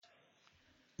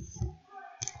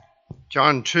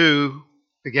John 2,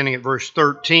 beginning at verse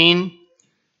 13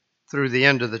 through the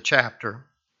end of the chapter.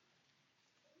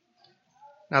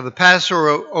 Now the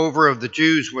Passover of the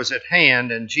Jews was at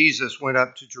hand, and Jesus went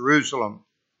up to Jerusalem.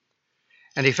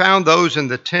 And he found those in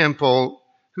the temple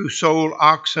who sold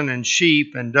oxen and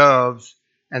sheep and doves,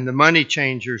 and the money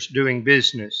changers doing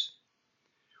business.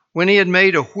 When he had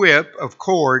made a whip of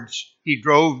cords, he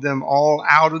drove them all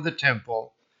out of the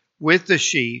temple with the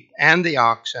sheep and the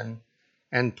oxen,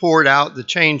 and poured out the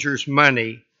changers'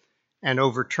 money and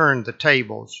overturned the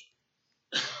tables.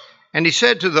 And he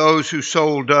said to those who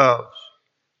sold doves,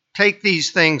 "Take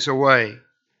these things away.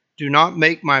 Do not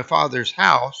make my Father's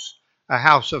house a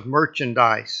house of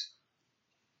merchandise."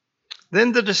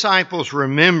 Then the disciples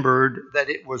remembered that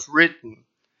it was written,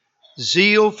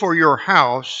 "Zeal for your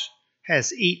house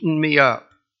has eaten me up."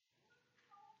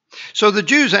 So the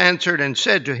Jews answered and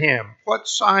said to him, "What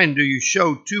sign do you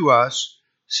show to us,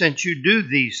 since you do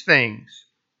these things?"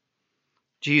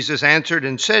 Jesus answered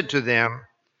and said to them,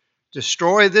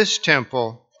 "Destroy this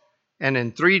temple, and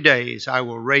in 3 days I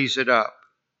will raise it up."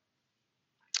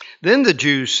 Then the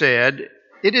Jews said,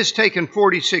 "It has taken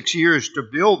 46 years to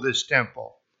build this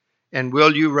temple, and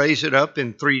will you raise it up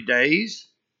in 3 days?"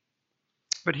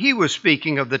 But he was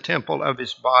speaking of the temple of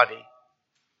his body.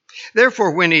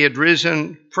 Therefore, when he had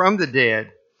risen from the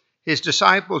dead, his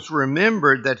disciples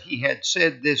remembered that he had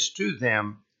said this to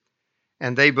them,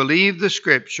 and they believed the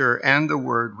scripture and the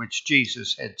word which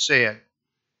Jesus had said.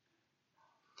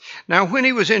 Now, when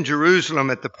he was in Jerusalem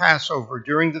at the Passover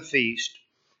during the feast,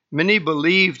 many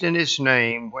believed in his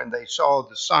name when they saw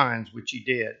the signs which he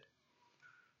did.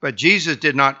 But Jesus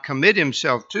did not commit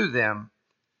himself to them,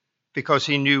 because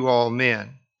he knew all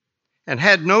men, and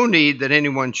had no need that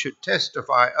anyone should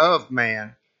testify of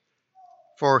man,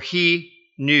 for he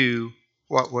knew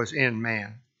what was in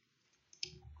man.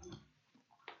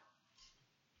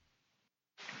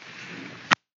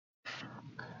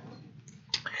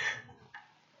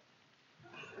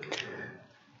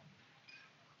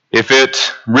 If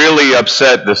it really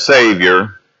upset the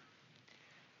Savior,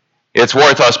 it's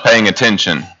worth us paying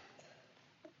attention.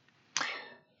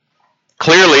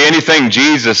 Clearly, anything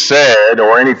Jesus said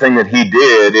or anything that he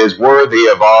did is worthy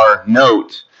of our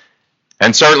note,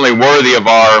 and certainly worthy of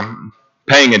our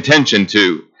paying attention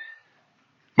to.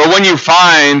 But when you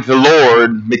find the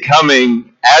Lord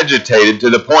becoming agitated to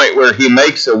the point where he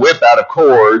makes a whip out of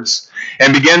cords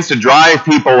and begins to drive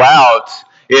people out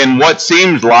in what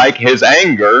seems like his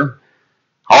anger,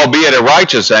 albeit a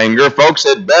righteous anger, folks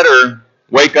had better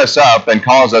wake us up and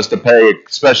cause us to pay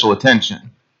special attention.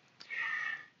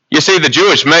 You see, the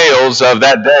Jewish males of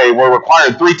that day were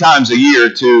required 3 times a year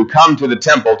to come to the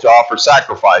temple to offer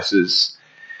sacrifices.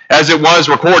 As it was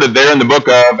recorded there in the book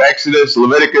of Exodus,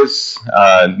 Leviticus,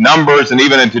 Numbers, and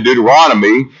even into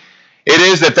Deuteronomy, it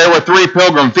is that there were 3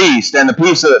 pilgrim feasts, and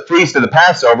the feast of the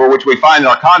Passover, which we find in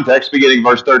our context beginning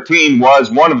verse 13,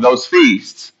 was one of those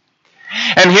feasts.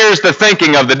 And here's the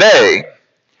thinking of the day.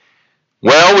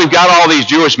 Well, we've got all these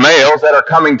Jewish males that are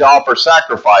coming to offer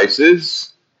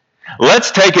sacrifices.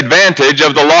 Let's take advantage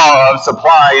of the law of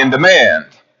supply and demand,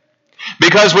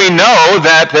 because we know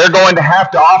that they're going to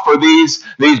have to offer these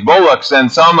bullocks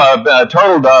and some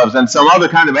turtle doves and some other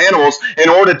kind of animals in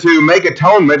order to make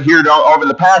atonement here over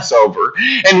the Passover.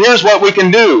 And here's what we can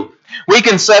do. We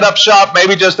can set up shop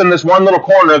maybe just in this one little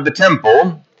corner of the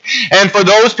temple. And for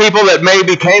those people that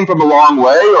maybe came from a long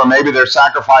way, or maybe their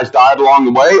sacrifice died along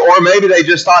the way, or maybe they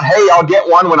just thought, hey, I'll get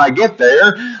one when I get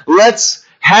there, let's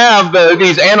have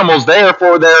these animals there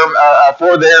for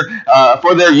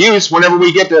their use whenever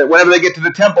they get to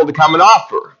the temple to come and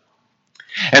offer.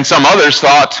 And some others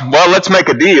thought, well, let's make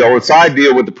a side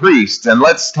deal with the priests, and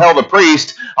let's tell the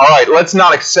priest, all right, let's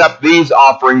not accept these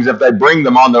offerings if they bring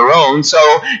them on their own. So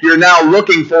you're now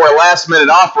looking for a last-minute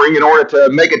offering in order to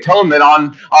make atonement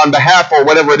on behalf or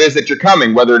whatever it is that you're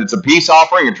coming, whether it's a peace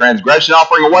offering, a transgression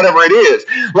offering, or whatever it is.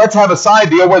 Let's have a side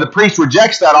deal where the priest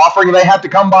rejects that offering and they have to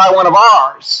come buy one of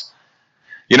ours.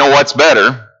 You know what's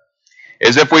better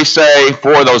is if we say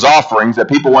for those offerings that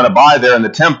people want to buy there in the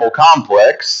temple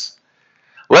complex,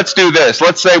 let's do this.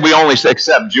 Let's say we only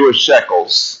accept Jewish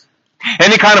shekels.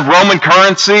 Any kind of Roman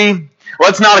currency,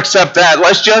 let's not accept that.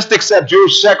 Let's just accept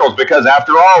Jewish shekels, because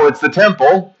after all, it's the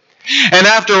temple. And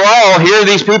after all, here are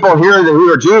these people here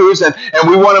who are Jews, and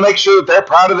we want to make sure that they're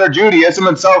proud of their Judaism.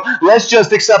 And so let's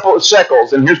just accept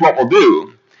shekels. And here's what we'll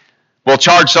do. We'll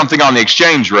charge something on the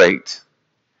exchange rate,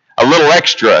 a little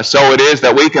extra, so it is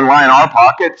that we can line our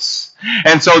pockets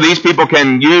And so these people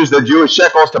can use the Jewish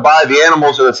shekels to buy the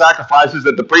animals or the sacrifices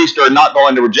that the priests are not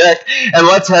going to reject. And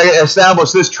let's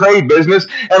establish this trade business,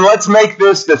 and let's make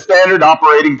this the standard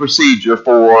operating procedure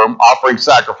for offering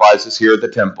sacrifices here at the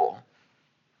temple.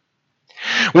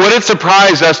 Would it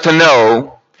surprise us to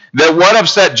know that what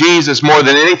upset Jesus more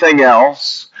than anything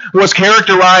else was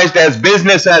characterized as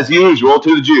business as usual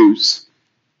to the Jews?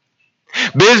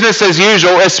 Business as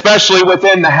usual, especially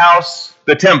within the house,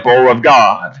 the temple of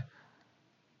God.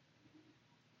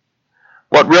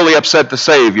 What really upset the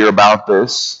Savior about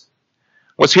this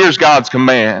was, here's God's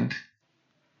command,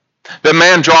 that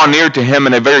man draw near to him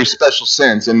in a very special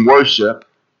sense in worship.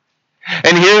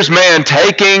 And here's man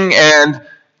taking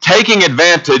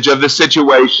advantage of the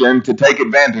situation to take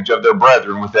advantage of their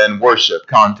brethren within worship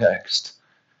context.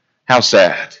 How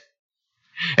sad.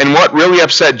 And what really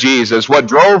upset Jesus, what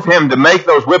drove him to make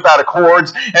those whip out of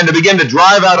cords and to begin to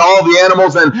drive out all the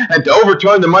animals and to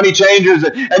overturn the money changers.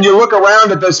 And you look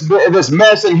around at this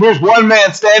mess, and here's one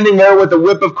man standing there with a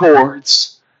whip of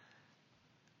cords.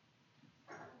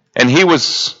 And he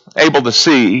was able to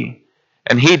see,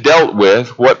 and he dealt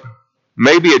with what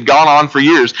maybe had gone on for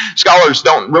years. Scholars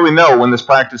don't really know when this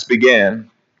practice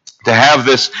began, to have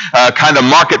this kind of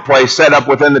marketplace set up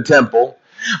within the temple.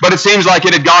 But it seems like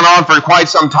it had gone on for quite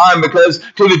some time, because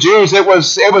to the Jews it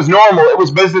was normal. It was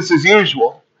business as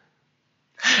usual.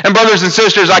 And brothers and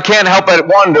sisters, I can't help but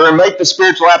wonder and make the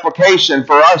spiritual application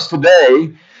for us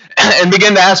today and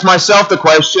begin to ask myself the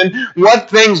question, what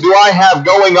things do I have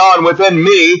going on within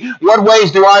me? What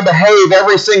ways do I behave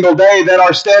every single day that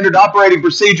are standard operating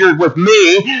procedures with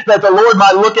me, that the Lord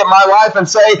might look at my life and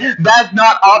say, that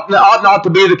ought not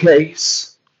to be the case?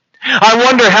 I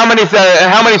wonder how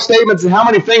many statements and how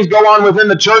many things go on within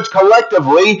the church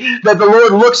collectively that the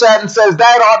Lord looks at and says,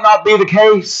 that ought not be the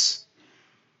case.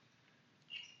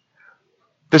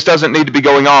 This doesn't need to be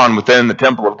going on within the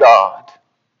temple of God.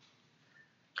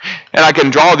 And I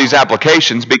can draw these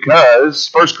applications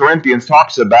because 1 Corinthians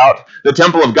talks about the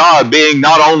temple of God being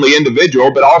not only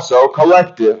individual, but also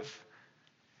collective.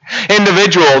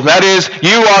 Individual, that is,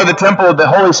 you are the temple of the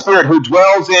Holy Spirit who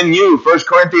dwells in you. 1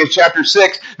 Corinthians chapter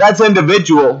 6, that's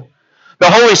individual. The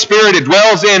Holy Spirit, it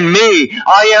dwells in me.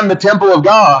 I am the temple of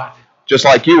God, just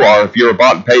like you are if you're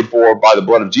bought and paid for by the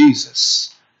blood of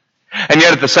Jesus. And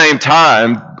yet at the same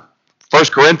time, 1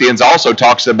 Corinthians also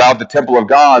talks about the temple of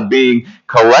God being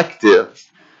collective.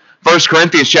 1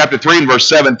 Corinthians chapter 3 and verse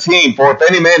 17, for if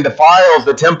any man defiles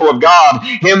the temple of God,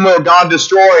 him will God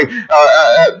destroy.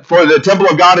 For the temple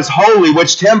of God is holy,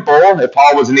 which temple, if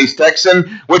Paul was an East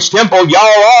Texan, which temple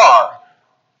y'all are.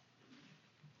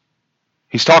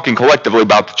 He's talking collectively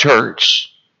about the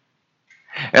church.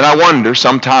 And I wonder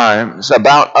sometimes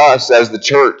about us as the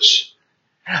church,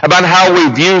 about how we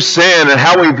view sin and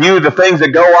how we view the things that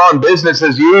go on business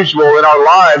as usual in our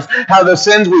lives, how the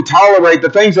sins we tolerate, the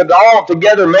things that all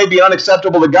together may be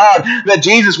unacceptable to God, that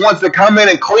Jesus wants to come in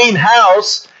and clean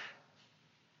house,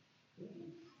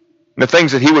 the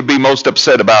things that he would be most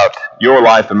upset about your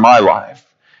life and my life,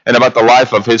 and about the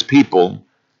life of his people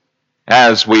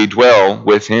as we dwell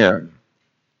with him,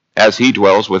 as he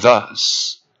dwells with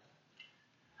us.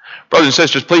 Brothers and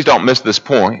sisters, please don't miss this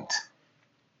point.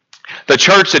 The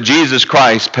church that Jesus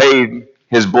Christ paid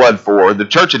his blood for, the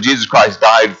church that Jesus Christ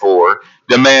died for,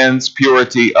 demands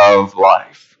purity of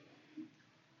life.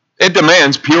 It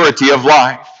demands purity of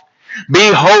life.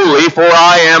 Be holy, for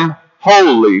I am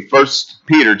holy. 1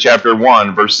 Peter chapter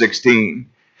 1, verse 16.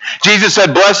 Jesus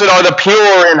said, blessed are the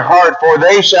pure in heart, for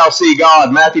they shall see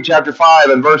God. Matthew chapter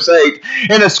 5 and verse 8.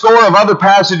 In a score of other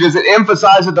passages, it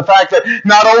emphasizes the fact that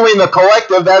not only in the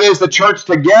collective, that is the church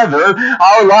together,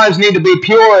 our lives need to be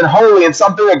pure and holy and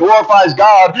something that glorifies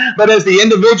God, but as the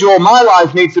individual, my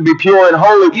life needs to be pure and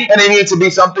holy, and it needs to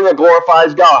be something that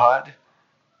glorifies God.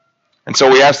 And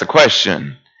so we ask the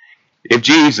question, if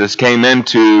Jesus came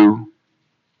into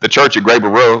the church at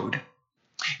Graber Road,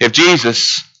 if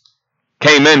Jesus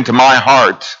came into my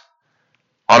heart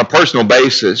on a personal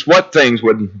basis, what things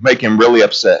would make him really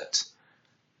upset?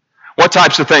 What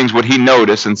types of things would he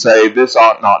notice and say, this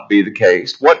ought not be the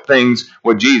case? What things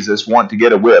would Jesus want to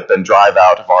get a whip and drive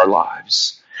out of our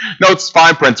lives? Note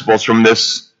 5 principles from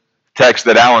this text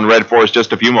that Alan read for us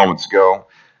just a few moments ago,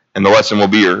 and the lesson will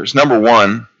be yours. Number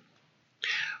 1,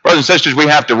 brothers and sisters, we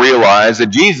have to realize that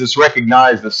Jesus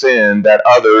recognized the sin that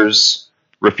others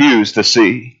refused to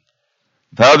see.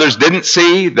 That others didn't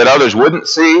see, that others wouldn't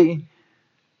see,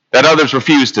 that others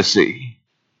refused to see.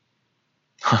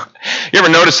 You ever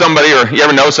notice somebody, or you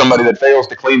ever know somebody that fails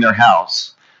to clean their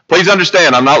house? Please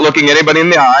understand, I'm not looking anybody in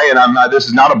the eye, and this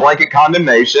is not a blanket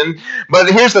condemnation, but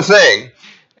here's the thing.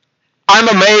 I'm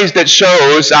amazed at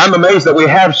shows. I'm amazed that we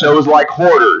have shows like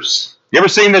Hoarders. You ever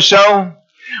seen this show?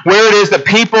 Where it is that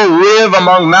people live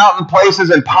among mountain places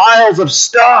and piles of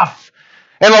stuff,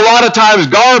 and a lot of times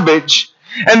garbage,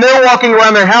 and they're walking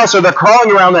around their house, or they're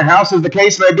crawling around their house, as the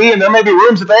case may be, and there may be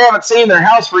rooms that they haven't seen in their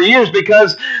house for years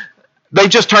because they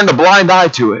just turned a blind eye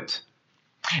to it.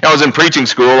 I was in preaching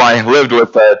school. I lived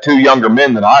with two younger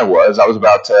men than I was. I was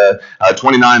about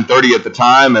 29, 30 at the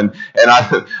time, and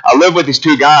I lived with these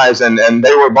two guys, and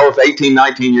they were both 18,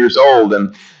 19 years old,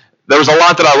 and there was a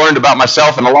lot that I learned about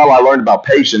myself and a lot I learned about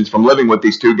patience from living with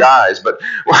these two guys. But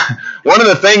one of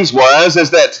the things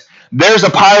is that there's a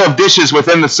pile of dishes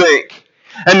within the sink.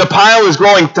 And the pile is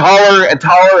growing taller and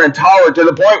taller and taller to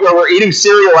the point where we're eating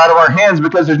cereal out of our hands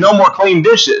because there's no more clean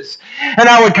dishes. And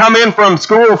I would come in from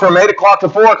school from 8 o'clock to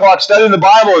 4 o'clock studying the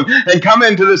Bible and come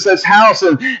into this house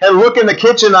and look in the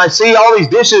kitchen. And I see all these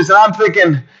dishes and I'm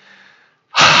thinking,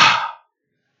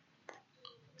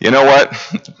 you know what?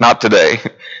 Not today.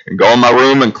 And go in my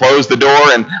room and close the door,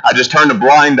 and I just turned a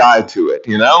blind eye to it,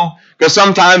 Because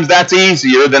sometimes that's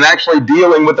easier than actually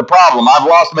dealing with the problem. I've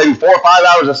lost maybe 4 or 5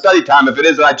 hours of study time if it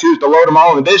is that I choose to load them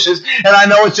all in the dishes, and I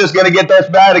know it's just going to get this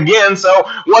bad again, so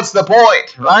what's the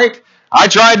point, right? I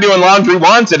tried doing laundry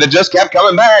once, and it just kept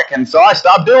coming back, and so I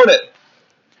stopped doing it.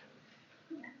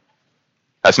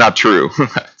 That's not true. You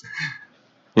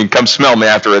can come smell me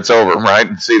after it's over, right,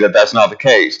 and see that that's not the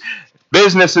case.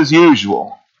 Business as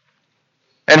usual.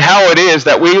 And how it is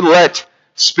that we let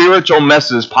spiritual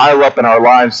messes pile up in our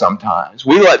lives sometimes.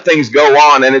 We let things go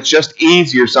on, and it's just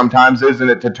easier sometimes, isn't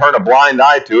it, to turn a blind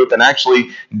eye to it than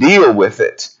actually deal with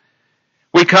it.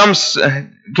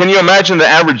 Can you imagine the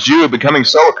average Jew becoming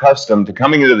so accustomed to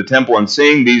coming into the temple and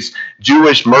seeing these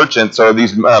Jewish merchants or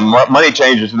these money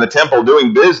changers in the temple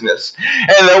doing business?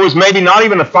 And there was maybe not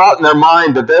even a thought in their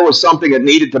mind that there was something that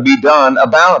needed to be done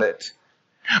about it.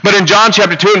 But in John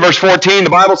chapter 2 and verse 14, the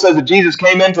Bible says that Jesus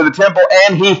came into the temple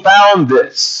and he found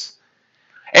this.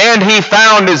 And he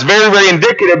found is very, very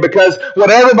indicative because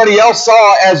what everybody else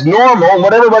saw as normal and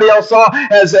what everybody else saw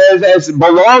as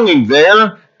belonging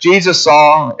there, Jesus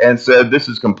saw and said, this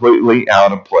is completely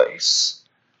out of place.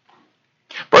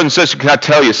 Brothers and sisters, can I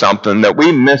tell you something? That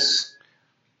we miss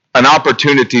an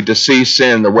opportunity to see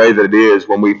sin the way that it is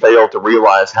when we fail to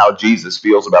realize how Jesus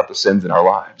feels about the sins in our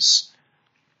lives.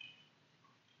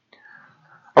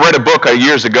 I read a book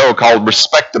years ago called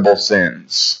Respectable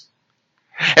Sins.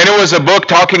 And it was a book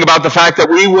talking about the fact that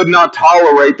we would not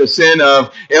tolerate the sin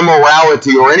of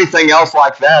immorality or anything else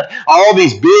like that. All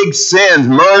these big sins,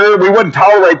 murder, we wouldn't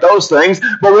tolerate those things,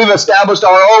 but we've established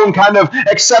our own kind of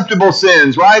acceptable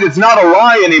sins, right? It's not a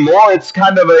lie anymore. It's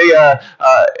kind of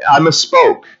I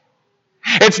misspoke.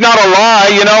 It's not a lie,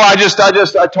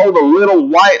 I told a little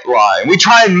white lie. We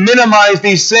try and minimize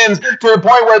these sins to the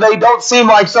point where they don't seem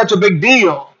like such a big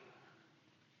deal.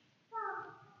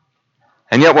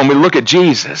 And yet when we look at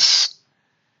Jesus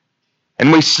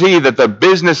and we see that the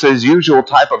business as usual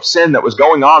type of sin that was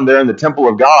going on there in the temple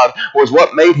of God was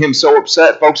what made him so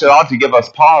upset, folks, it ought to give us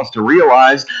pause to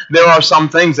realize there are some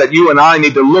things that you and I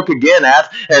need to look again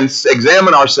at and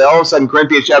examine ourselves, 2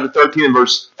 Corinthians chapter 13 and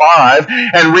verse 5,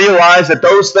 and realize that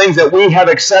those things that we have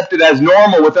accepted as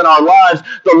normal within our lives,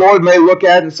 the Lord may look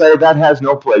at and say, that has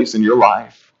no place in your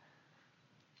life.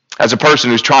 As a person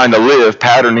who's trying to live,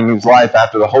 patterning his life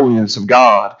after the holiness of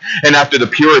God and after the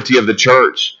purity of the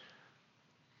church,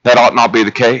 that ought not be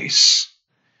the case.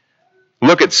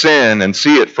 Look at sin and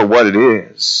see it for what it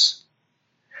is.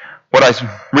 What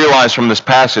I realize from this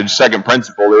passage, second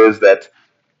principle, is that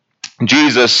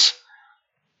Jesus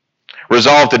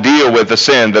resolved to deal with the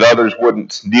sin that others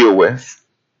wouldn't deal with.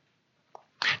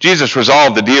 Jesus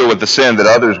resolved to deal with the sin that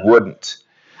others wouldn't.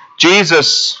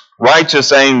 Jesus'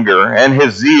 righteous anger and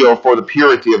his zeal for the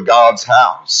purity of God's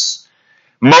house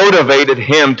motivated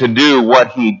him to do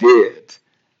what he did.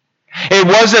 It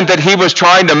wasn't that he was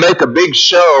trying to make a big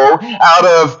show out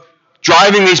of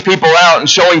driving these people out and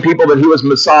showing people that he was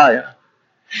Messiah.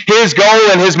 His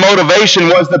goal and his motivation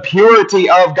was the purity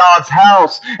of God's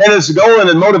house. And his goal and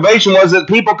his motivation was that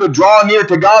people could draw near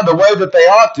to God the way that they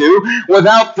ought to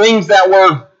without things that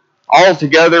were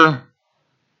altogether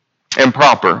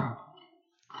improper,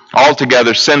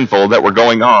 altogether sinful that were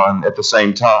going on at the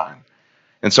same time.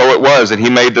 And so it was that he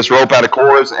made this rope out of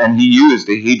cords and he used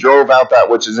it. He drove out that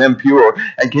which is impure.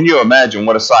 And can you imagine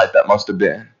what a sight that must have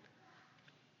been?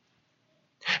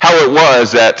 How it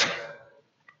was that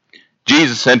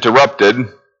Jesus interrupted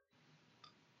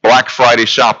Black Friday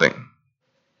shopping.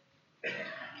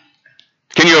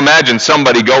 Can you imagine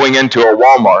somebody going into a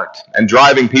Walmart and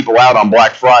driving people out on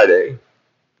Black Friday?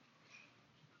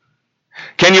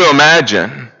 Can you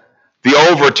imagine the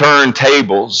overturned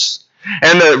tables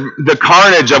and the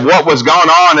carnage of what was going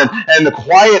on, and the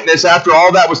quietness after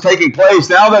all that was taking place.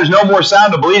 Now there's no more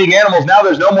sound of bleeding animals. Now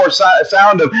there's no more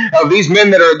sound of these men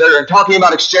that are talking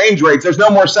about exchange rates. There's no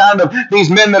more sound of these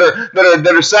men that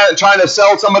are trying to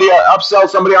upsell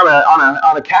somebody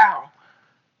on a cow.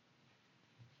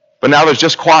 But now there's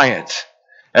just quiet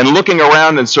and looking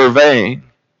around and surveying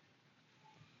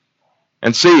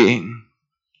and seeing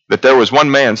that there was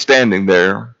one man standing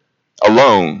there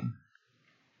alone.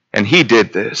 And he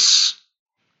did this.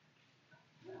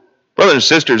 Brothers and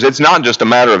sisters, it's not just a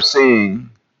matter of seeing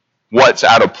what's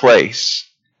out of place.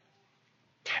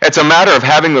 It's a matter of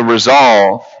having the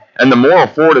resolve and the moral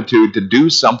fortitude to do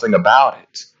something about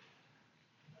it.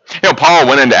 Paul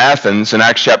went into Athens in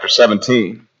Acts chapter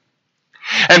 17.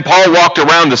 And Paul walked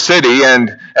around the city,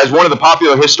 and as one of the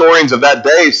popular historians of that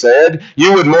day said,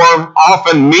 you would more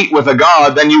often meet with a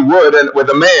god than you would with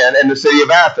a man in the city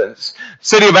of Athens. The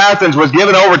city of Athens was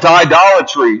given over to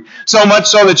idolatry, so much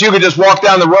so that you could just walk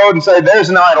down the road and say, there's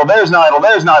an idol, there's an idol,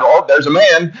 there's an idol, oh, there's a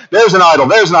man, there's an idol,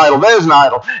 there's an idol, there's an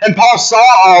idol. And Paul saw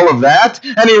all of that,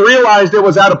 and he realized it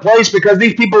was out of place because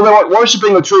these people weren't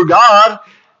worshiping the true God.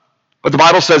 But the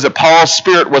Bible says that Paul's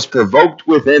spirit was provoked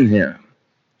within him.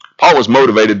 Paul was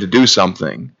motivated to do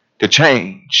something, to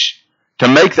change, to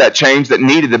make that change that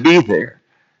needed to be there.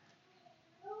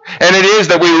 And it is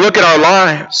that we look at our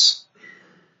lives,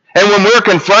 and when we're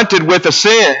confronted with a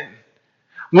sin,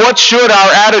 what should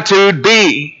our attitude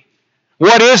be?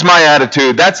 What is my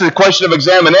attitude? That's a question of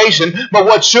examination, but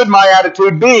what should my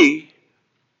attitude be?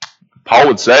 Paul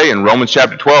would say in Romans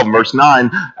chapter 12, verse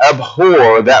 9,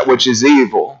 abhor that which is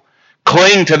evil,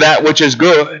 cling to that which is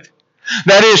good.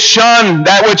 That is, shun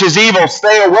that which is evil.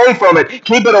 Stay away from it.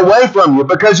 Keep it away from you,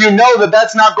 because you know that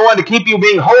that's not going to keep you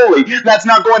being holy. That's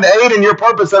not going to aid in your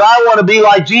purpose, that I want to be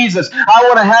like Jesus. I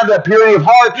want to have that purity of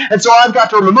heart, and so I've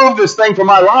got to remove this thing from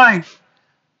my life.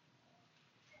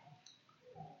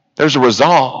 There's a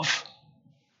resolve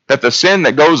that the sin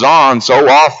that goes on so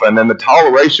often and the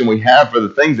toleration we have for the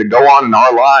things that go on in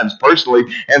our lives personally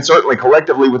and certainly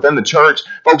collectively within the church,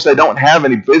 folks, they don't have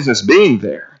any business being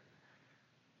there.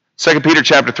 2 Peter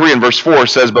chapter 3 and verse 4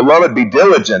 says, beloved, be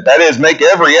diligent. That is, make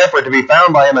every effort to be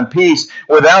found by him in peace,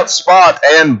 without spot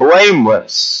and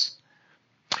blameless.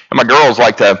 And my girls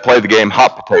like to play the game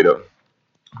hot potato,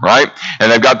 right?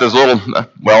 And they've got this little,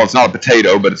 well, it's not a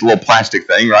potato, but it's a little plastic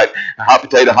thing, right? Hot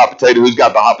potato, who's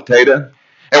got the hot potato?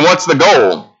 And what's the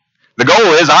goal? The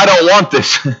goal is, I don't want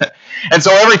this. And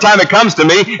so every time it comes to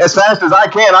me, as fast as I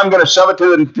can, I'm going to shove it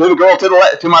to the girl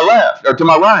to my left or to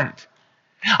my right.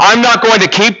 I'm not going to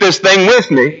keep this thing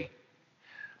with me.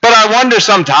 But I wonder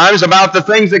sometimes about the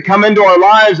things that come into our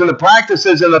lives and the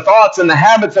practices and the thoughts and the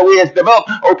habits that we have developed.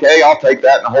 Okay, I'll take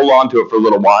that and hold on to it for a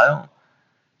little while.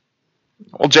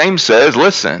 Well, James says,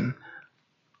 listen,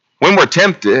 when we're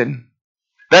tempted,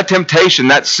 that temptation,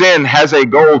 that sin has a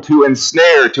goal to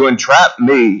ensnare, to entrap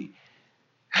me.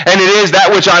 And it is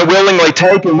that which I willingly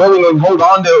take and willingly hold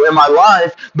on to in my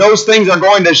life. Those things are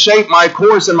going to shape my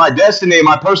course and my destiny and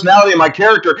my personality and my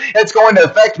character. It's going to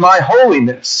affect my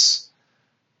holiness.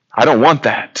 I don't want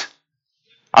that.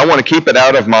 I want to keep it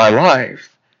out of my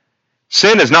life.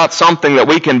 Sin is not something that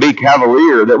we can be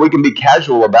cavalier, that we can be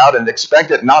casual about and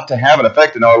expect it not to have an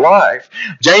effect in our life.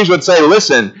 James would say,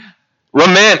 listen,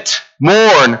 lament,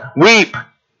 mourn, weep.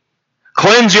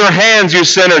 Cleanse your hands, you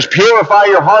sinners. Purify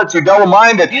your hearts, you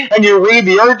double-minded. And you read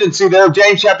the urgency there of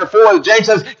James chapter 4. James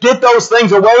says, get those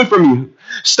things away from you.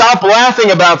 Stop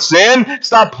laughing about sin.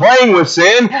 Stop playing with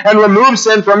sin. And remove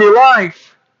sin from your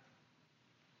life.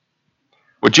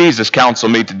 Would Jesus counsel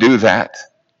me to do that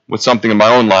with something in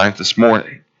my own life this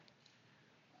morning?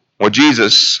 Would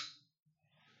Jesus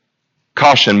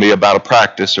caution me about a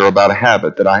practice or about a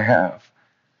habit that I have?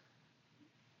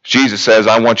 Jesus says,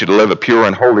 I want you to live a pure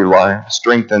and holy life,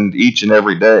 strengthened each and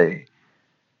every day.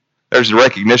 There's a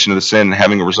recognition of the sin and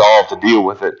having a resolve to deal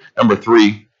with it. Number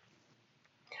 3,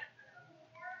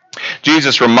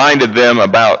 Jesus reminded them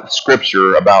about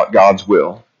Scripture, about God's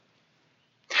will.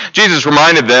 Jesus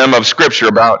reminded them of Scripture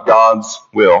about God's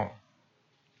will.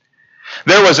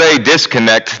 There was a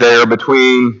disconnect there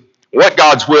between what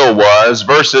God's will was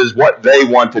versus what they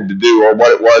wanted to do or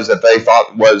what it was that they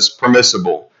thought was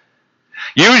permissible.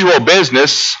 Usual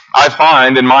business, I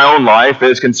find in my own life,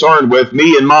 is concerned with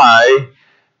me and my,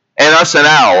 and us and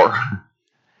our.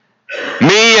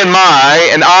 Me and my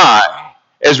and I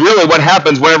is really what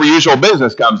happens whenever usual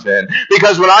business comes in.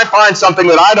 Because when I find something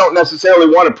that I don't necessarily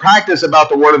want to practice about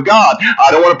the Word of God,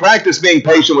 I don't want to practice being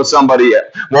patient with somebody.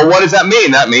 Well, what does that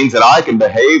mean? That means that I can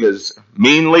behave as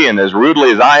meanly and as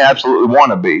rudely as I absolutely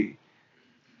want to be.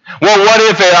 Well, what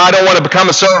if I don't want to become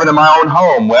a servant in my own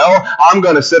home? Well, I'm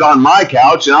going to sit on my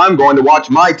couch and I'm going to watch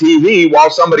my TV while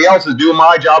somebody else is doing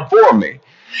my job for me.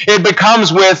 It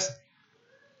becomes with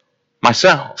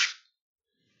myself.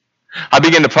 I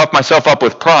begin to puff myself up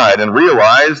with pride and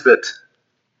realize that,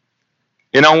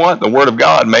 you know what? The Word of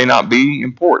God may not be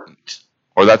important,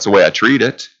 or that's the way I treat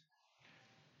it.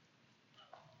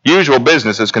 Usual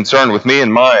business is concerned with me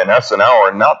and mine, us and our,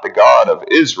 and not the God of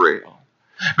Israel.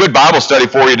 Good Bible study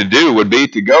for you to do would be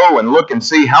to go and look and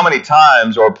see how many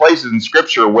times or places in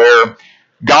Scripture where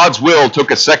God's will took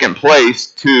a second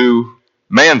place to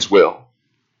man's will.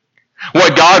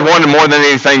 What God wanted more than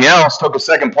anything else took a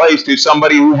second place to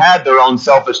somebody who had their own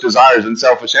selfish desires and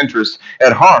selfish interests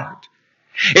at heart.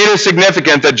 It is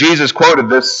significant that Jesus quoted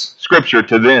this Scripture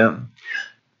to them.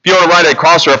 If you want to write a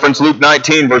cross-reference, Luke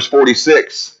 19, verse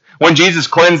 46. When Jesus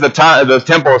cleansed the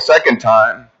temple a second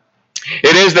time,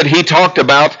 it is that he talked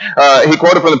about, he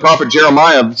quoted from the prophet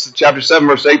Jeremiah, chapter 7,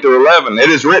 verse 8 through 11. It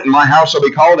is written, my house shall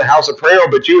be called a house of prayer,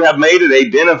 but you have made it a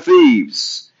den of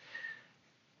thieves.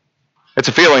 It's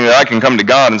a feeling that I can come to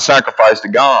God and sacrifice to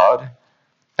God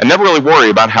and never really worry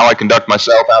about how I conduct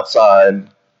myself outside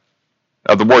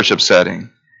of the worship setting.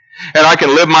 And I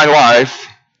can live my life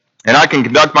and I can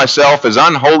conduct myself as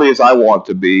unholy as I want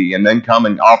to be and then come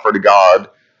and offer to God,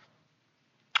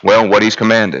 well, what He's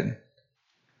commanded.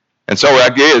 And so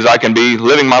that is, I can be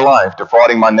living my life,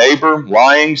 defrauding my neighbor,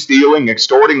 lying, stealing,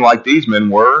 extorting like these men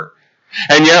were.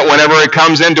 And yet, whenever it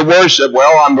comes into worship,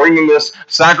 well, I'm bringing this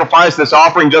sacrifice, this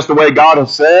offering just the way God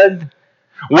has said.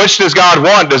 Which does God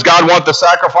want? Does God want the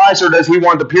sacrifice or does He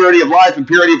want the purity of life and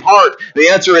purity of heart? The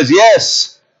answer is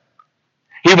yes.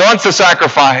 He wants the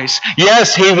sacrifice.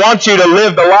 Yes, He wants you to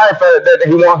live the life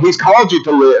that He's called you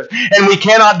to live. And we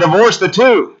cannot divorce the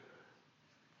two.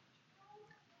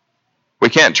 We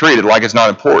can't treat it like it's not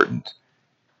important.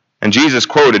 And Jesus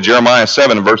quoted Jeremiah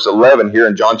 7 and verse 11 here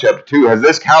in John chapter 2. Has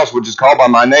this house which is called by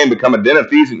my name become a den of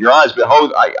thieves in your eyes?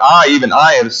 Behold, even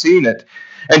I have seen it.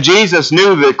 And Jesus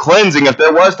knew that cleansing, if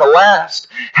there was to last,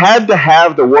 had to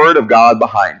have the Word of God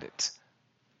behind it.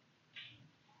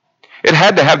 It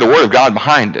had to have the Word of God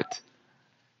behind it.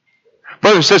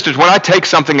 Brothers and sisters, when I take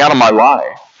something out of my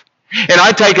life, and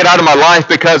I take it out of my life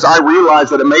because I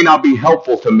realize that it may not be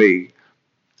helpful to me,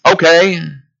 okay,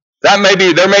 there may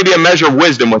be a measure of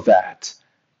wisdom with that.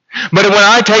 But when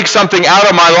I take something out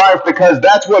of my life because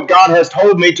that's what God has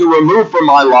told me to remove from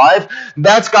my life,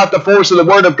 that's got the force of the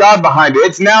Word of God behind it.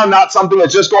 It's now not something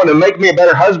that's just going to make me a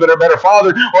better husband or a better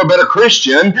father or a better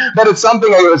Christian, but it's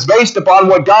something that is based upon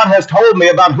what God has told me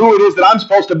about who it is that I'm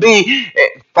supposed to be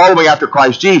following after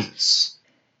Christ Jesus.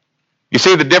 You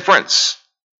see the difference?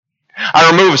 I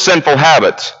remove a sinful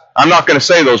habit. I'm not going to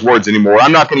say those words anymore.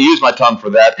 I'm not going to use my tongue for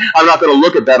that. I'm not going to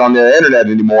look at that on the internet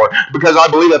anymore because I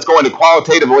believe that's going to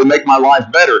qualitatively make my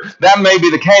life better. That may be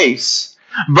the case.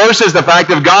 Versus the fact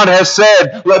that God has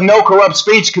said, let no corrupt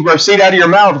speech proceed out of your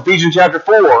mouth, Ephesians chapter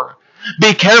 4.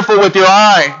 Be careful with your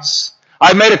eyes.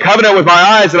 I've made a covenant with my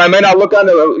eyes that I may not look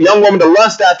unto a young woman to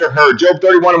lust after her, Job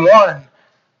 31 and 1.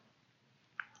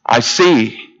 I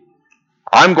see.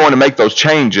 I'm going to make those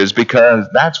changes because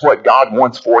that's what God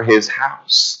wants for His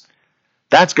house.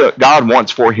 That's what God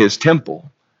wants for His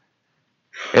temple.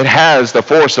 It has the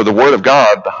force of the Word of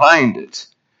God behind it.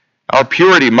 Our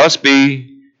purity must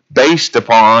be based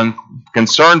upon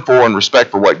concern for and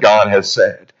respect for what God has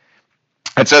said.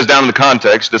 It says down in the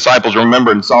context, disciples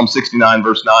remember in Psalm 69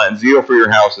 verse 9, zeal for your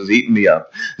house has eaten me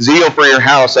up. Zeal for your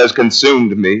house has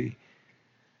consumed me.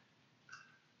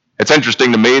 It's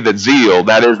interesting to me that zeal,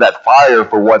 that is that fire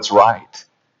for what's right.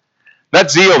 That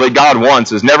zeal that God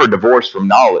wants is never divorced from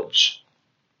knowledge.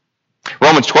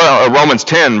 Romans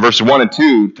 10, verses 1 and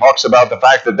 2 talks about the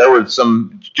fact that there were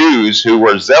some Jews who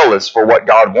were zealous for what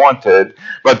God wanted,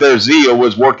 but their zeal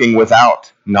was working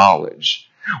without knowledge.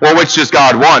 Well, which does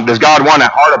God want? Does God want a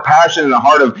heart of passion and a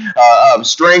heart of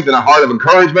strength and a heart of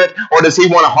encouragement? Or does He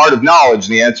want a heart of knowledge?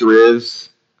 And the answer is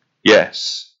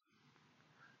yes.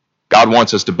 God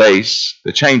wants us to base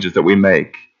the changes that we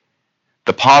make,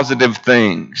 the positive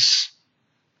things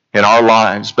in our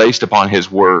lives based upon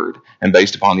His Word and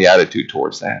based upon the attitude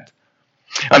towards that.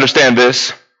 Understand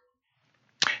this.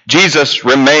 Jesus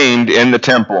remained in the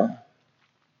temple.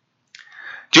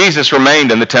 Jesus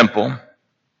remained in the temple.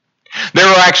 There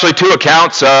are actually two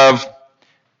accounts of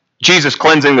Jesus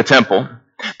cleansing the temple.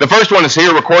 The first one is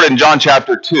here recorded in John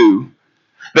chapter 2.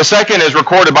 The second is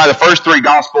recorded by the first three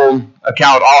gospel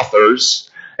account authors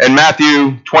in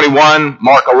Matthew 21,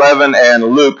 Mark 11, and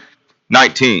Luke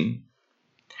 19.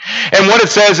 And what it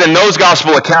says in those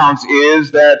gospel accounts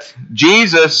is that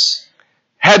Jesus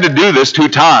had to do this 2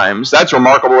 times. That's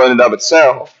remarkable in and of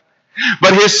itself.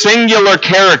 but his singular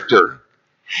character.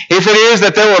 If it is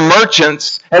that there were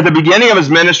merchants at the beginning of his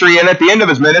ministry and at the end of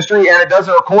his ministry, and it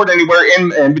doesn't record anywhere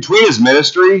in between his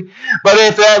ministry, but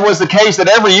if that was the case that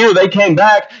every year they came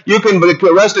back, you can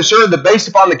rest assured that based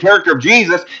upon the character of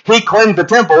Jesus, he cleansed the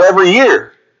temple every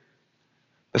year.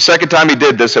 The second time he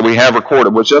did this that we have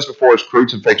recorded was just before his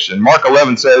crucifixion. Mark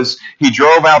 11 says, he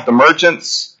drove out the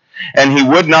merchants, and he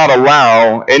would not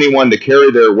allow anyone to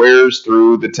carry their wares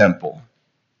through the temple.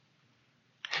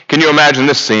 Can you imagine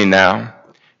this scene now?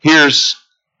 Here's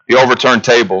the overturned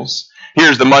tables.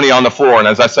 Here's the money on the floor. And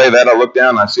as I say that, I look down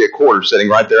and I see a quarter sitting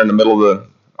right there in the middle of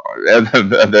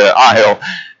the aisle.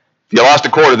 If you lost a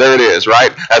quarter, there it is,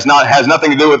 right? Has nothing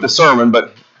to do with the sermon,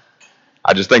 but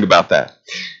I just think about that.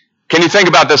 Can you think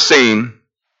about this scene?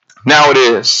 Now it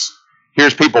is.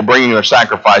 Here's people bringing their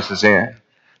sacrifices in.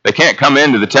 They can't come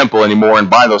into the temple anymore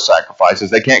and buy those sacrifices.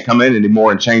 They can't come in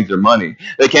anymore and change their money.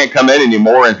 They can't come in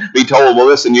anymore and be told, well,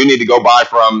 listen, you need to go buy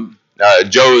from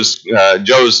Joe's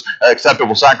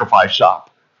acceptable sacrifice shop.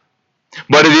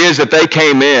 But it is that they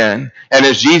came in, and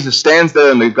as Jesus stands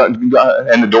there in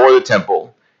the door of the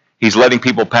temple, he's letting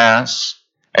people pass,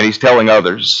 and he's telling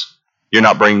others, you're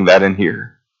not bringing that in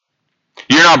here.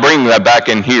 You're not bringing that back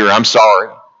in here. I'm sorry.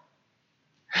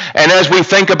 And as we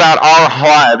think about our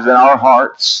lives and our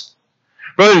hearts,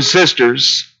 brothers and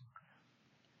sisters,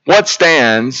 what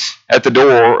stands at the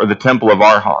door of the temple of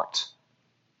our heart?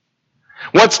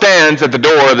 What stands at the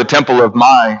door of the temple of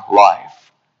my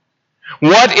life?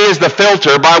 What is the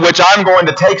filter by which I'm going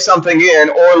to take something in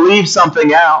or leave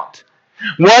something out?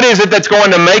 What is it that's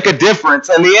going to make a difference?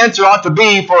 And the answer ought to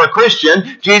be, for a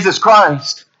Christian, Jesus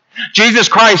Christ. Jesus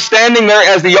Christ standing there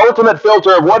as the ultimate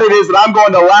filter of what it is that I'm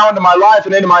going to allow into my life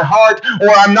and into my heart, or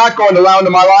I'm not going to allow into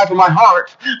my life and my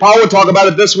heart. Paul would talk about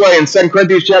it this way in 2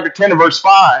 Corinthians chapter 10 and verse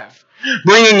 5.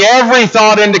 Bringing every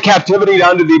thought into captivity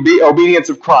under the obedience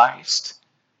of Christ.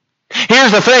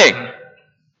 Here's the thing.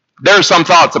 There are some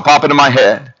thoughts that pop into my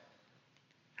head.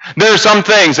 There are some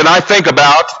things that I think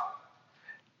about,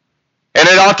 and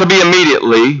it ought to be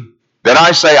immediately that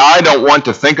I say, I don't want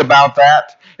to think about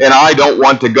that, and I don't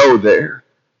want to go there.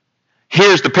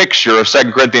 Here's the picture of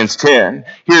 2 Corinthians 10.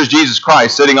 Here's Jesus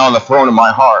Christ sitting on the throne of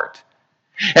my heart.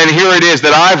 And here it is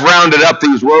that I've rounded up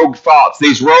these rogue thoughts,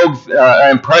 these rogue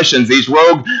impressions, these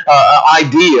rogue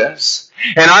ideas,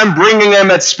 and I'm bringing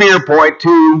them at spear point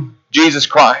to Jesus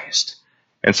Christ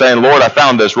and saying, Lord, I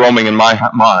found this roaming in my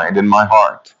mind, in my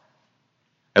heart.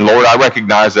 And Lord, I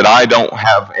recognize that I don't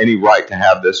have any right to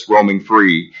have this roaming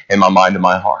free in my mind and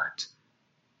my heart.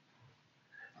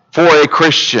 For a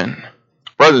Christian,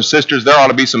 brothers and sisters, there ought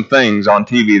to be some things on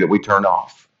TV that we turn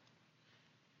off.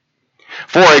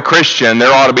 For a Christian,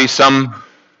 there ought to be some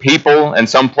people and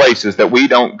some places that we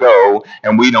don't go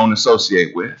and we don't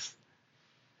associate with.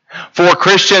 For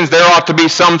Christians, there ought to be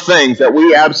some things that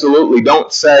we absolutely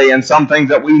don't say and some things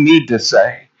that we need to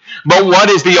say. But what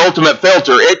is the ultimate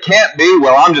filter? It can't be,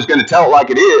 well, I'm just going to tell it like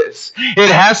it is. It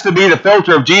has to be the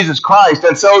filter of Jesus Christ.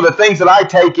 And so the things that I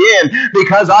take in,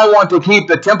 because I want to keep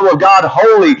the temple of God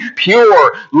holy,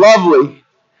 pure, lovely,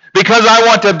 because I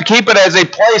want to keep it as a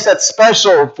place that's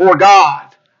special for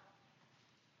God,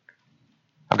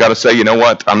 I've got to say, you know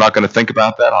what? I'm not going to think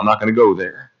about that. I'm not going to go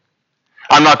there.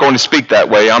 I'm not going to speak that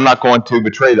way. I'm not going to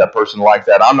betray that person like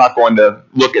that. I'm not going to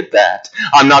look at that.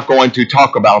 I'm not going to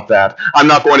talk about that. I'm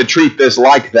not going to treat this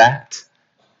like that.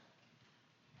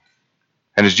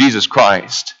 And as Jesus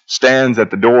Christ stands at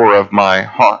the door of my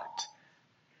heart,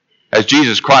 as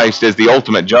Jesus Christ is the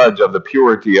ultimate judge of the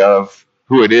purity of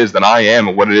who it is that I am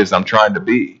and what it is I'm trying to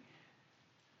be,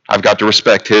 I've got to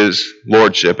respect his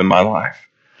lordship in my life.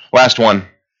 Last one.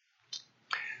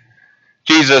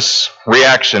 Jesus'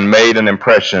 reaction made an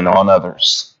impression on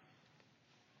others.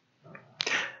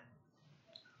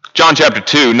 John chapter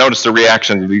 2, notice the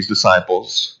reaction of these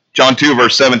disciples. John 2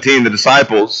 verse 17, the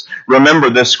disciples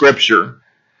remembered this scripture.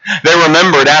 They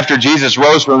remembered after Jesus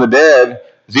rose from the dead,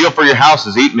 zeal for your house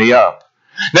has eaten me up.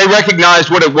 They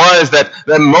recognized what it was that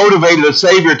motivated the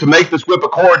Savior to make this whip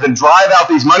of cords and drive out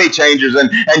these money changers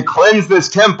and cleanse this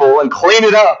temple and clean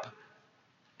it up.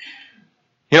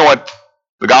 You know what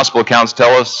the gospel accounts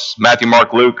tell us, Matthew,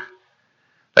 Mark, Luke?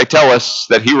 They tell us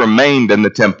that he remained in the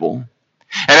temple.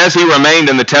 And as he remained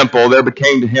in the temple, there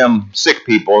became to him sick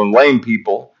people and lame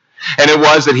people. And it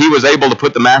was that he was able to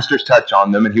put the master's touch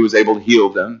on them and he was able to heal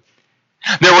them.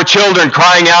 There were children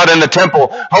crying out in the temple,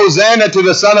 Hosanna to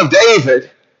the Son of David.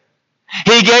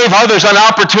 He gave others an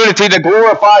opportunity to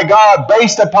glorify God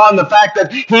based upon the fact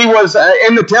that he was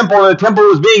in the temple and the temple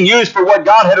was being used for what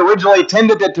God had originally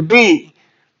intended it to be.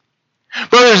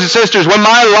 Brothers and sisters, when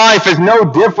my life is no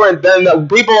different than the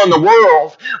people in the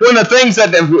world, when the things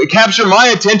that capture my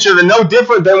attention are no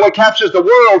different than what captures the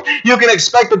world, you can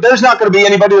expect that there's not going to be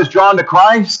anybody that's drawn to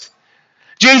Christ.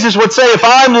 Jesus would say, if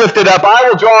I'm lifted up, I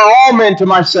will draw all men to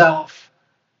myself.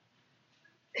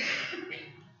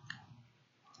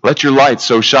 Let your light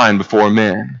so shine before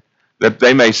men that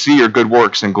they may see your good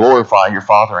works and glorify your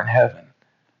Father in heaven.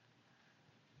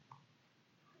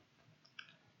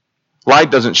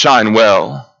 Light doesn't shine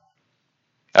well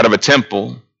out of a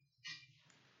temple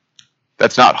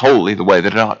that's not holy the way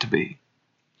that it ought to be.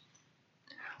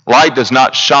 Light does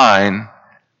not shine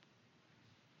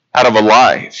out of a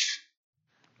life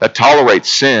that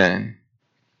tolerates sin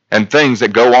and things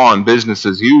that go on business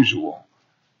as usual.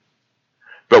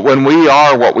 But when we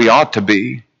are what we ought to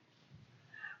be,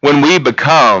 when we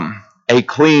become a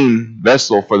clean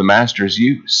vessel for the Master's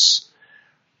use,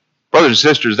 brothers and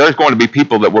sisters, there's going to be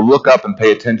people that will look up and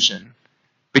pay attention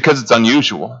because it's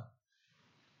unusual.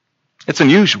 It's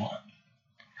unusual.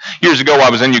 Years ago, I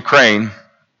was in Ukraine,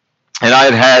 and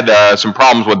I had some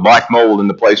problems with black mold in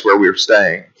the place where we were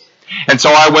staying. And so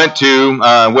I went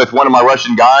to, with one of my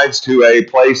Russian guides, to a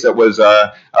place that was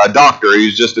a doctor. He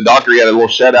was just a doctor. He had a little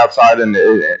shed outside in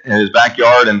his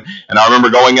backyard, and I remember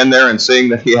going in there and seeing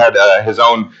that he had his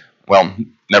own, well,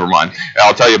 never mind.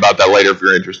 I'll tell you about that later if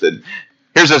you're interested.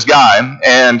 Here's this guy,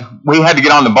 and we had to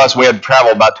get on the bus. We had to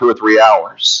travel about 2 or 3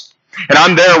 hours. And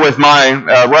I'm there with my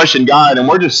Russian guide, and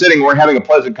we're just sitting, we're having a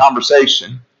pleasant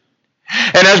conversation.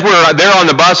 And as we're there on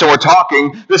the bus and we're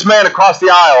talking, this man across the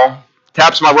aisle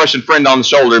taps my Russian friend on the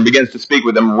shoulder and begins to speak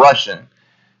with him in Russian.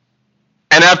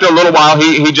 And after a little while,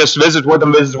 he just visits with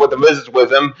him.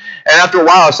 And after a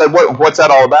while, I said, what's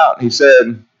that all about? He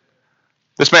said,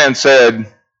 this man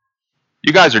said,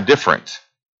 you guys are different.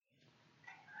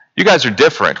 You guys are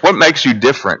different. What makes you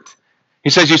different? He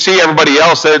says, you see everybody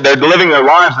else, they're living their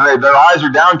lives and their eyes are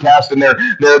downcast and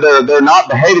they're not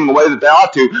behaving the way that they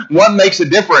ought to. What makes a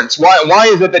difference? Why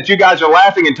is it that you guys are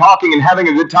laughing and talking and having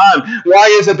a good time? Why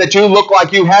is it that you look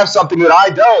like you have something that I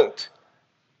don't?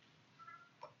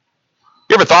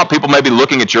 You ever thought people may be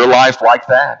looking at your life like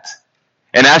that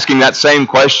and asking that same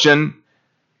question?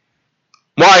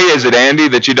 Why is it, Andy,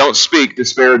 that you don't speak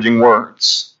disparaging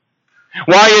words?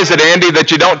 Why is it, Andy,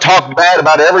 that you don't talk bad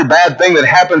about every bad thing that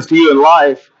happens to you in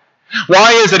life?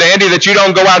 Why is it, Andy, that you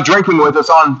don't go out drinking with us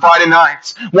on Friday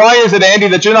nights? Why is it, Andy,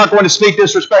 that you're not going to speak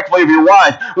disrespectfully of your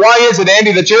wife? Why is it,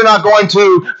 Andy, that you're not going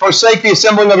to forsake the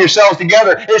assembling of yourselves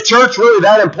together? Is church really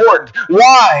that important?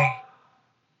 Why?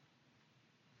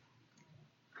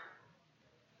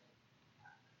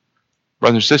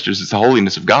 Brothers and sisters, it's the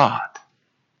holiness of God.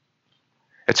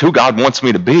 It's who God wants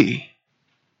me to be.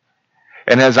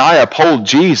 And as I uphold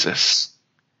Jesus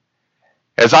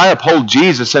in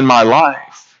my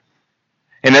life,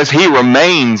 and as He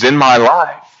remains in my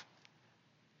life,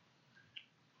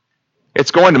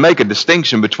 it's going to make a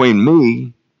distinction between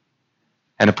me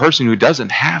and a person who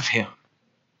doesn't have Him.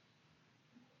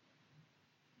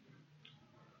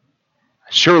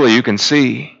 Surely you can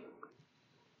see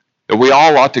that we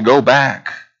all ought to go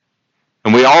back,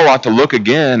 and we all ought to look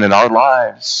again in our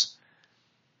lives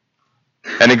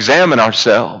and examine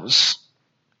ourselves,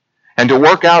 and to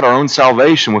work out our own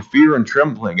salvation with fear and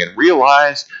trembling, and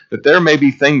realize that there may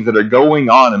be things that are going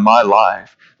on in my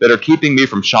life that are keeping me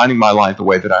from shining my light the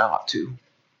way that I ought to.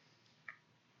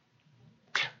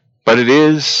 But it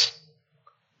is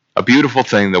a beautiful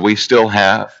thing that we still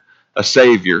have a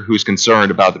Savior who's concerned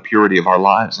about the purity of our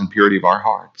lives and purity of our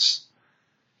hearts.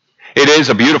 It is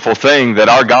a beautiful thing that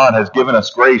our God has given us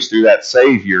grace through that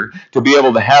Savior to be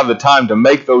able to have the time to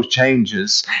make those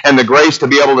changes, and the grace to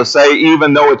be able to say,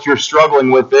 even though you're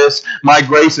struggling with this, my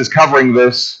grace is covering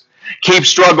this. Keep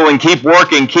struggling, keep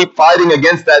working, keep fighting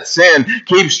against that sin.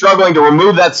 Keep struggling to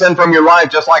remove that sin from your life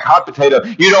just like hot potato.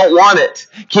 You don't want it.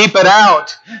 Keep it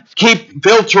out. Keep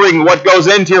filtering what goes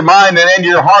into your mind and into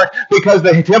your heart, because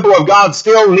the temple of God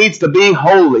still needs to be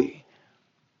holy.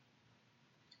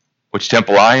 Which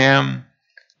temple I am,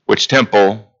 which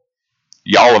temple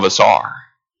y'all of us are.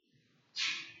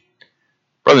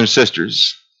 Brothers and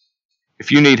sisters,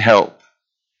 if you need help,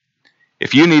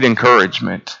 if you need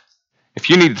encouragement, if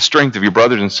you need the strength of your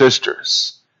brothers and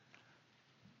sisters,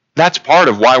 that's part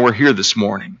of why we're here this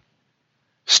morning.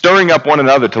 Stirring up one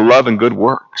another to love and good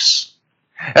works.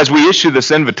 As we issue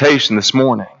this invitation this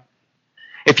morning,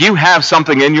 if you have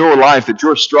something in your life that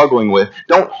you're struggling with,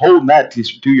 don't hold that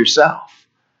to yourself.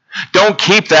 Don't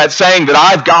keep that saying that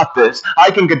I've got this, I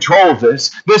can control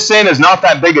this. This sin is not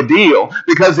that big a deal,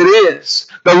 because it is.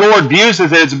 The Lord views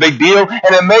it as a big deal,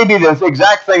 and it may be the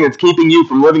exact thing that's keeping you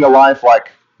from living a life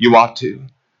like you ought to.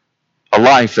 A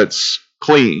life that's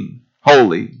clean,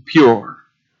 holy, pure.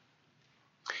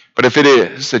 But if it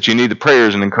is that you need the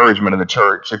prayers and encouragement of the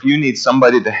church, if you need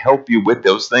somebody to help you with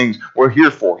those things, we're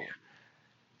here for you.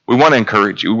 We want to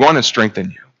encourage you. We want to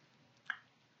strengthen you.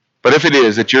 But if it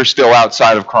is that you're still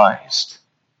outside of Christ,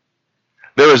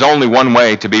 there is only one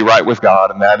way to be right with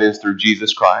God, and that is through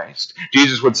Jesus Christ.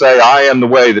 Jesus would say, I am the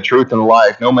way, the truth, and the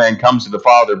life. No man comes to the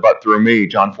Father but through me,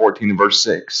 John 14 and verse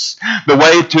 6. The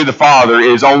way to the Father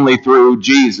is only through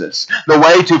Jesus. The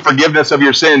way to forgiveness of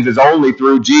your sins is only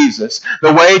through Jesus.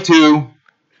 The way to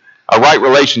a right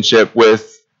relationship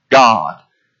with God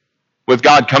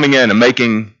coming in and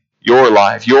making your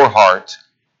life, your heart,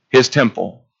 His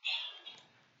temple,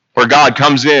 where God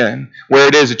comes in, where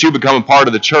it is that you become a part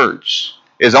of the church,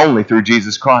 is only through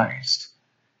Jesus Christ.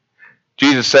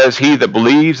 Jesus says, he that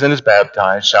believes and is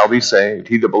baptized shall be saved.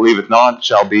 He that believeth not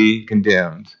shall be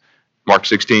condemned. Mark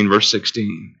 16, verse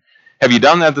 16. Have you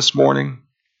done that this morning?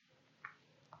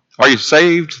 Are you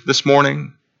saved this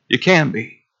morning? You can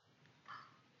be.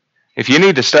 If you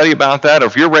need to study about that, or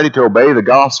if you're ready to obey the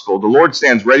gospel, the Lord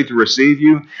stands ready to receive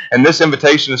you, and this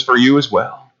invitation is for you as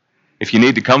well. If you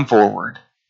need to come forward,